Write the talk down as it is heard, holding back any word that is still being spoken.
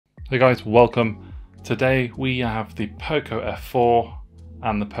Hey guys, welcome. Today we have the POCO F4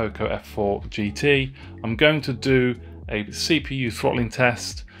 and the POCO F4 GT. I'm going to do a CPU throttling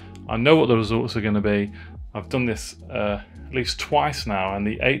test. I know what the results are going to be. I've done this at least twice now, and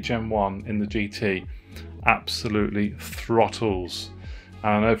the 8 Gen 1 in the GT absolutely throttles.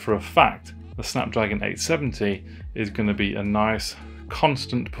 And I know for a fact the Snapdragon 870 is going to be a nice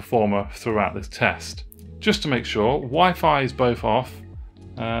constant performer throughout this test. Just to make sure, Wi-Fi is both off.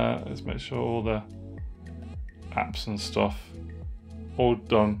 Let's make sure all the apps and stuff all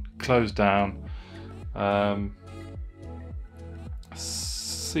done, closed down.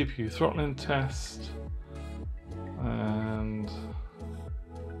 CPU throttling test and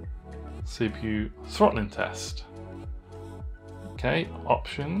CPU throttling test. Okay,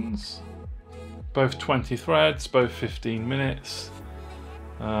 options, both 20 threads, both 15 minutes.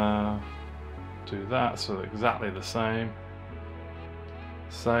 Do that, so they're exactly the same.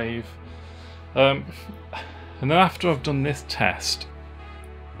 Save. And then after I've done this test,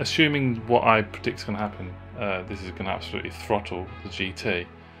 assuming what I predict is going to happen, this is going to absolutely throttle the GT,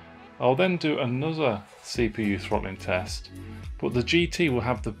 I'll then do another CPU throttling test, but the GT will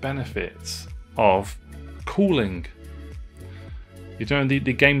have the benefits of cooling. You know, the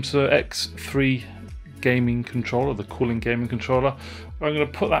GameSir X3 gaming controller, the cooling gaming controller, I'm going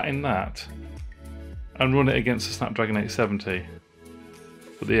to put that in that and run it against the Snapdragon 870.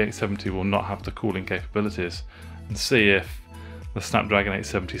 But the 870 will not have the cooling capabilities, and see if the Snapdragon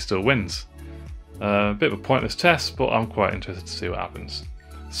 870 still wins. A bit of a pointless test, but I'm quite interested to see what happens.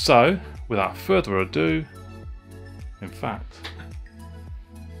 So, without further ado, in fact,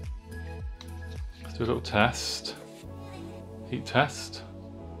 let's do a little test, heat test.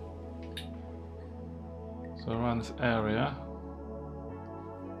 So around this area.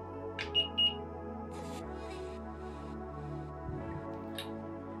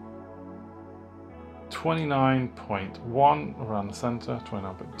 (29.1) around the center,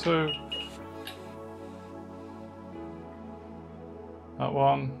 29.2. That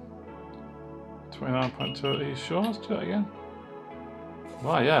one, 29.2. Are you sure? Let's do it again.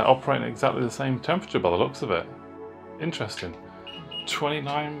 Right, yeah, operating at exactly the same temperature by the looks of it. Interesting.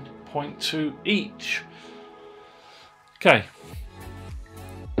 29.2 each. Okay.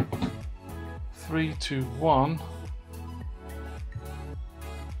 3, 2, 1.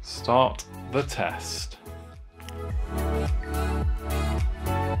 Start the test.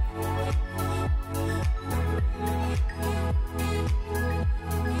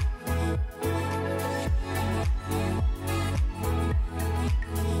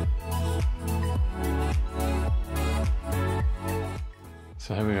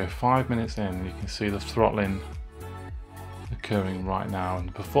 So here we go, 5 minutes in, you can see the throttling occurring right now, and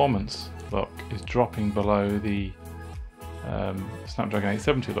the performance look is dropping below the Snapdragon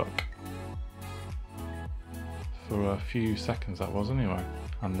 870 look. For a few seconds that was anyway,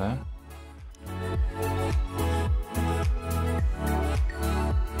 and there.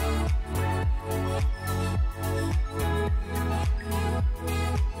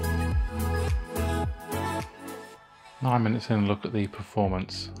 Nine minutes in, look at the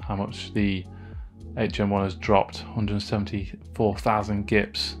performance, how much the 8 Gen 1 has dropped, 174,000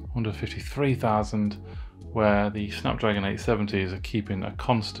 GIPS, 153,000, where the Snapdragon 870s are keeping a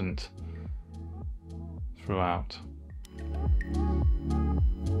constant throughout.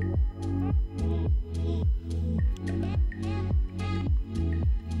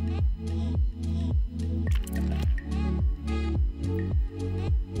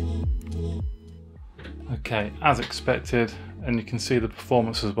 Okay, as expected, and you can see the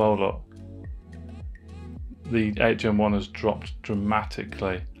performance as well, look. The 8 Gen 1 has dropped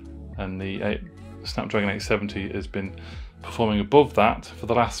dramatically, and the Snapdragon 870 has been performing above that for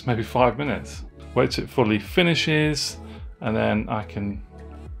the last maybe 5 minutes. Wait till it fully finishes, and then I can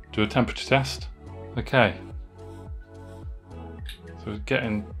do a temperature test. Okay. So we're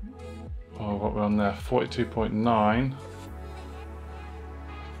getting, what we're on there, 42.9,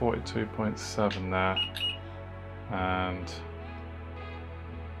 42.7 there, and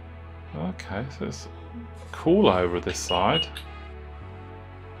okay, so it's cooler over this side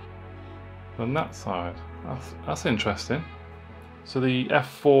than that side. That's interesting. So the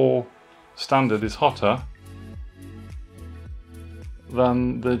F4 standard is hotter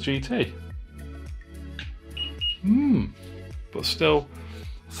than the GT. But still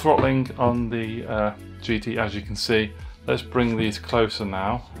throttling on the GT, as you can see. Let's bring these closer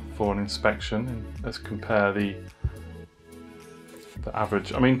now for an inspection, and let's compare the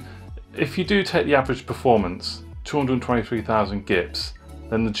average. I mean, if you do take the average performance, 223,000 GIPS,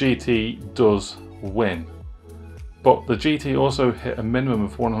 then the GT does win. but the GT also hit a minimum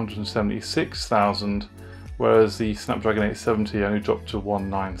of 176,000, whereas the Snapdragon 870 only dropped to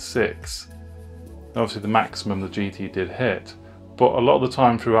 196. Obviously the maximum the GT did hit, but a lot of the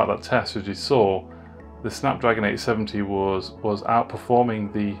time throughout that test, as you saw, the Snapdragon 870 was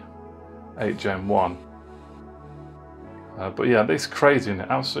outperforming the 8 Gen 1. But yeah, it's crazy, isn't it?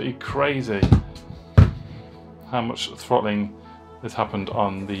 Absolutely crazy how much throttling has happened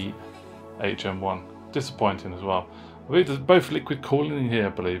on the 8 Gen 1. Disappointing as well. I believe there's both liquid cooling in here, I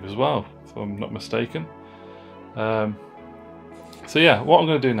believe, as well, if I'm not mistaken. So yeah, what I'm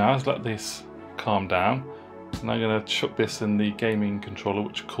going to do now is let this calm down, and I'm going to chuck this in the gaming controller,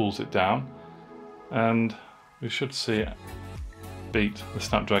 which cools it down, and we should see it beat the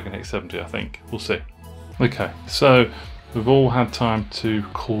Snapdragon 870, I think. We'll see. Okay, so we've all had time to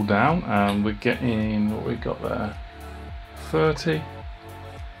cool down, and we're getting, what we got there, 30.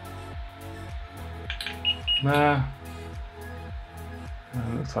 There,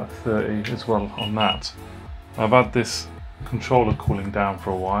 and it looks like 30 as well on that. I've had this controller cooling down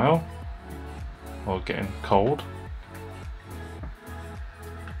for a while, or getting cold.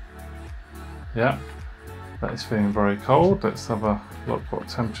 Yeah, that is feeling very cold. Let's have a look what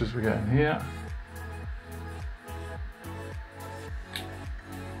temperatures we're getting here.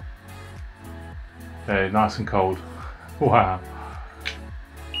 Okay, nice and cold. Wow.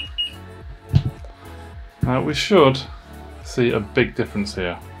 Now we should see a big difference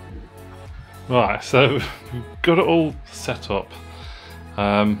here. Right, so we've got it all set up.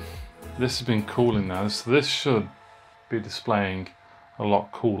 This has been cooling now, so this should be displaying a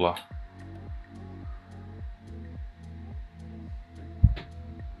lot cooler.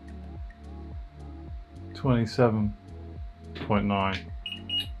 (27.9).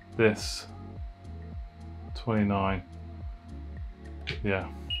 This 29. Yeah.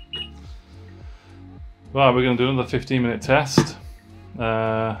 Right, we're going to do another 15-minute test.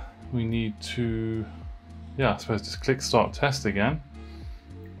 We need to, yeah, I suppose just click start test again.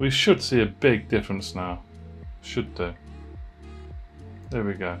 We should see a big difference now. Should do. There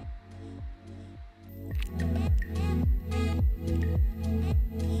we go.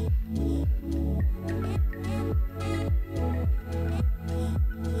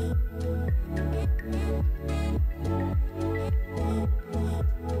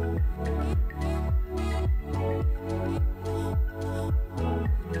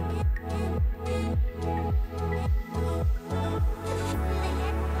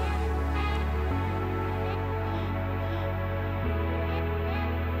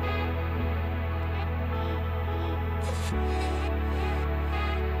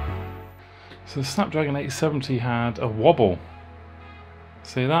 So the Snapdragon 870 had a wobble.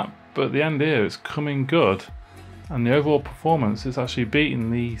 See that? But at the end here it's coming good, and the overall performance is actually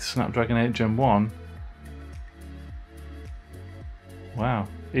beating the Snapdragon 8 Gen 1. Wow,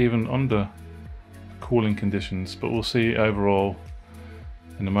 even under cooling conditions, but we'll see overall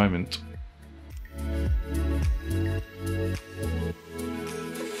in a moment.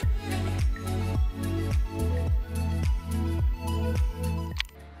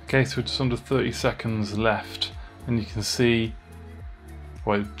 Okay, so just under 30 seconds left, and you can see,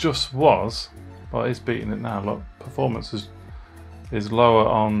 well, it just was, but it's beating it now. Look, performance is lower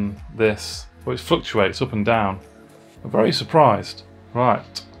on this, but it fluctuates up and down. I'm very surprised.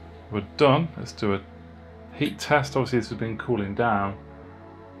 Right, we're done. Let's do a heat test. Obviously this has been cooling down,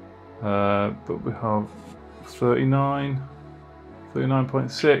 but we have 39,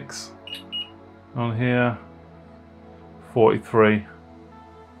 39.6 on here, 43.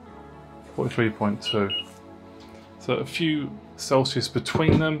 43.2. So a few Celsius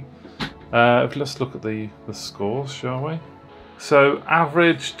between them. Let's look at the scores, shall we? So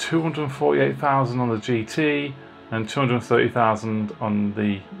average 248,000 on the GT and 230,000 on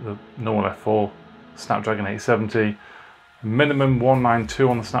the normal F4 Snapdragon 870. Minimum 192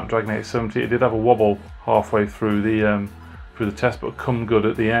 on the Snapdragon 870. It did have a wobble halfway through the test, but come good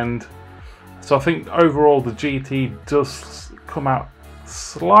at the end. So I think overall the GT does come out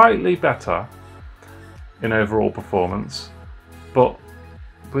slightly better in overall performance, but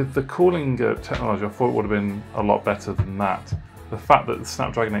with the cooling technology I thought it would have been a lot better than that. The fact that the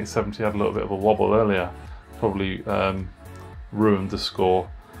Snapdragon 870 had a little bit of a wobble earlier probably ruined the score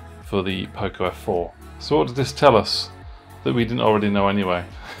for the POCO F4. So what does this tell us that we didn't already know anyway?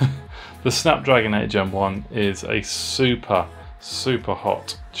 The Snapdragon 8 Gen 1 is a super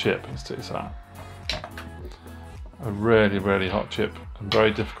hot chip. Let's do that. A really hot chip, and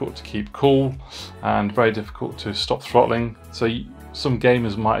very difficult to keep cool and very difficult to stop throttling. So some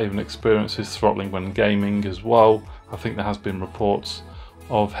gamers might even experience this throttling when gaming as well. I think there has been reports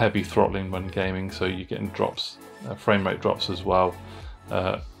of heavy throttling when gaming, so you're getting drops frame rate drops as well.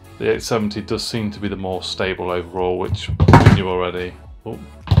 The 870 does seem to be the more stable overall, which we knew already. Oh,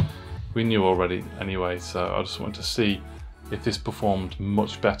 we knew already anyway, so I just wanted to see if this performed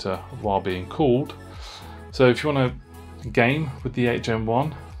much better while being cooled. So if you want to game with the 8 Gen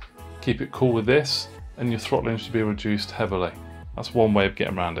 1, keep it cool with this, and your throttling should be reduced heavily. That's one way of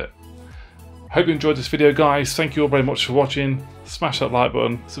getting around it. Hope you enjoyed this video, guys. Thank you all very much for watching. Smash that like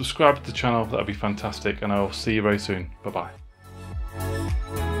button, subscribe to the channel, that would be fantastic, and I will see you very soon. Bye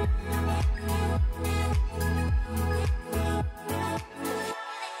bye.